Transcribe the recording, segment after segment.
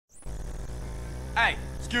Hey,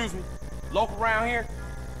 excuse me. Local around here?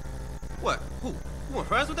 What? Who? You want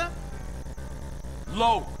friends with that?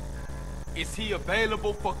 Low. Is he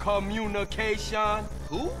available for communication?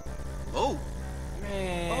 Who? Oh.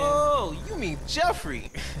 Man. Oh, you mean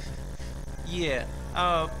Jeffrey. Yeah,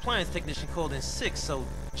 appliance technician called in sick, so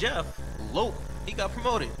Jeff, Lope, he got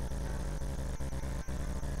promoted.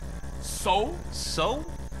 So? So?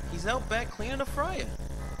 He's out back cleaning the fryer.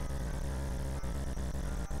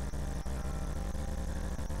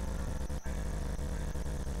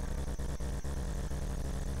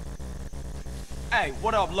 Hey,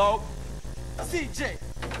 what up, Low? CJ,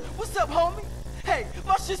 what's up, homie? Hey,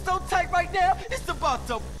 my shit's so tight right now, it's about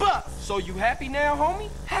to bust. So you happy now, homie?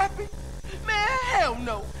 Happy? Man, hell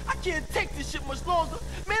no. I can't take this shit much longer.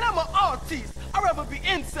 Man, I'm an artist. I'd rather be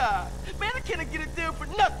inside. Man, I can't get a deal for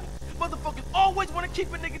nothing. Motherfuckers always want to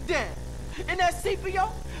keep a nigga down. And that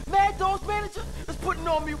CPO, Mad Dog's manager, is putting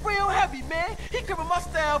on me real heavy, man. He gripping my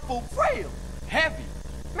style for real. Heavy?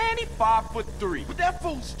 Man, he 5'3". But that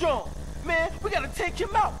fool's strong. Man, we gotta take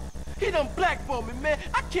him out. He done blackballed me, man.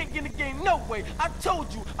 I can't get in the game no way. I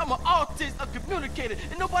told you, I'm an artist, a communicator,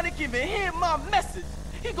 and nobody can even hear my message.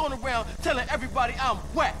 He going around telling everybody I'm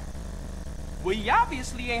whack. Well, he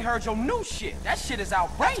obviously ain't heard your new shit. That shit is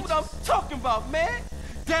outrageous. That's what I'm talking about, man.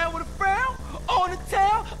 Down with a frown, on the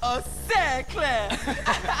town, a sad clown.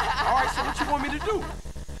 All right, so what you want me to do?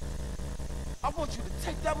 I want you to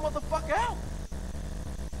take that motherfucker out.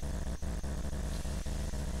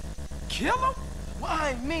 Kill him? Well,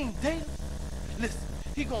 I ain't mean, Dana. Listen,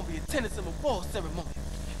 he gonna be attending some award ceremony,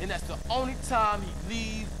 and that's the only time he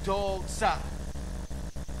leaves Dog's side.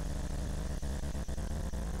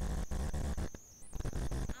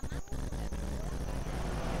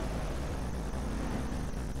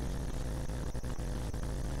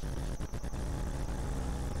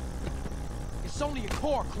 It's only a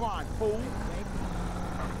car crime, fool.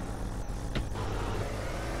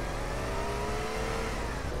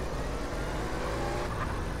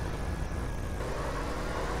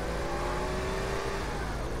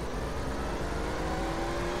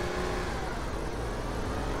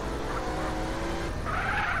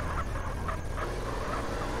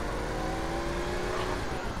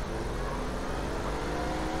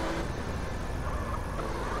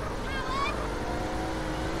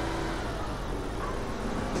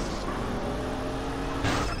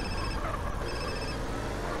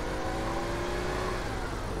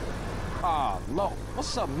 Low,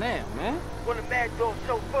 what's up now, man? One of Mad Dog's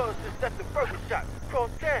chauffeurs just left the burger shop across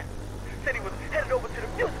town. Said he was headed over to the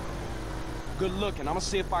musical. Good looking. I'm gonna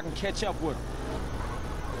see if I can catch up with him.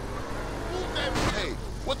 Hey,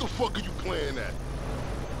 what the fuck are you playing at?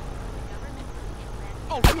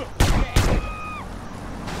 Oh, look!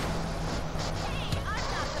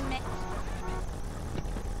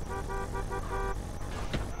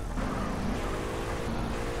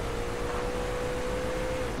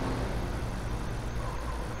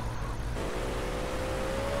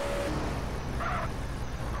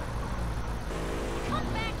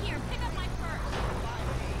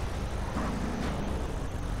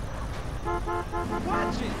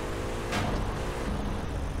 Watch it!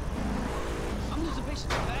 I'm losing patience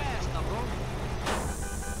fast now, bro.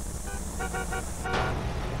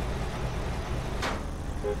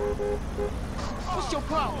 What's your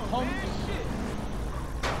problem, homie? Shit.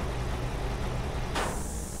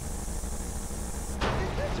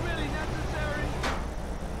 Is this really necessary?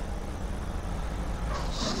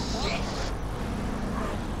 Shit.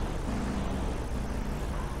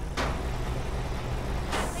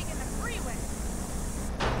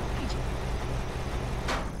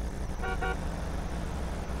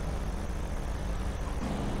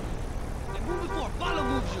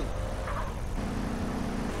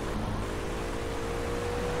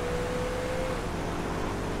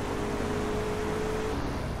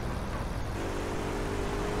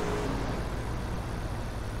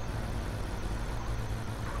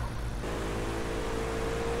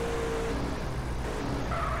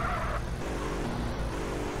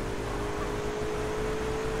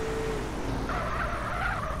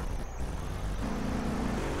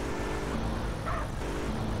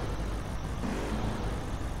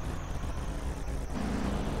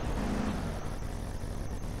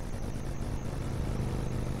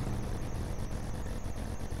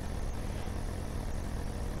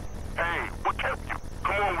 Hey, what kept you?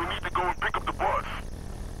 Come on, we need to go and pick up the bus.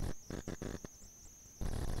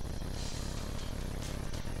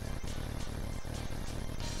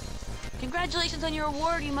 Congratulations on your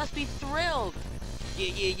award. You must be thrilled.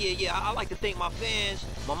 Yeah. I like to thank my fans,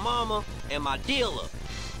 my mama, and my dealer.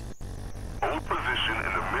 Hold position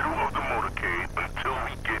in the middle of the motorcade until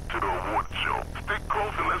we get to the award show.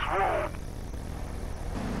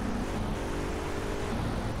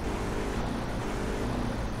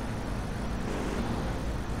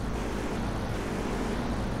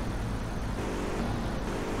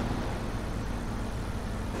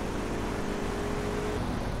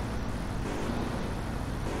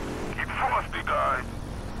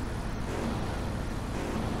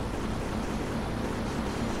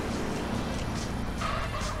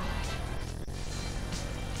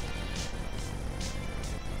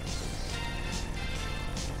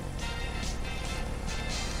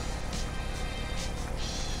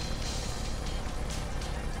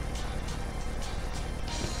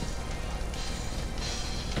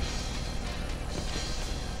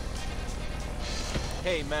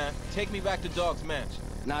 Hey, man, take me back to Dog's Mansion.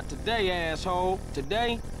 Not today, asshole.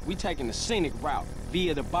 Today, we taking the scenic route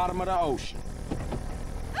via the bottom of the ocean.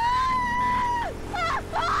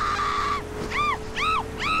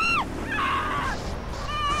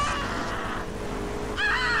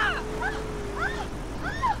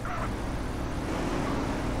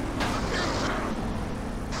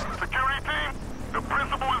 Security team, the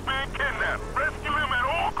principal is being kidnapped. Rescue him at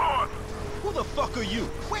all costs. Who the fuck are you?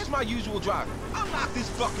 Where's my usual driver? Unlock this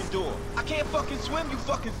fucking door. I can't fucking swim, you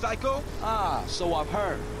fucking psycho. Ah, so I've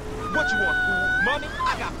heard. What you want, fool? Money?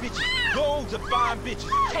 I got bitches. Loads of fine bitches.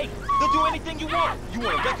 Take it. They'll do anything you want. You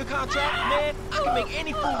want a record contract? Man, I can make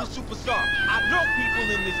any fool a superstar. I know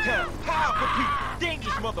people in this town. Powerful people.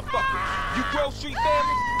 Dangerous motherfuckers. You Grove Street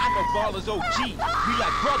family? I know ballers OG. We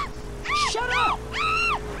like brothers. Shut up!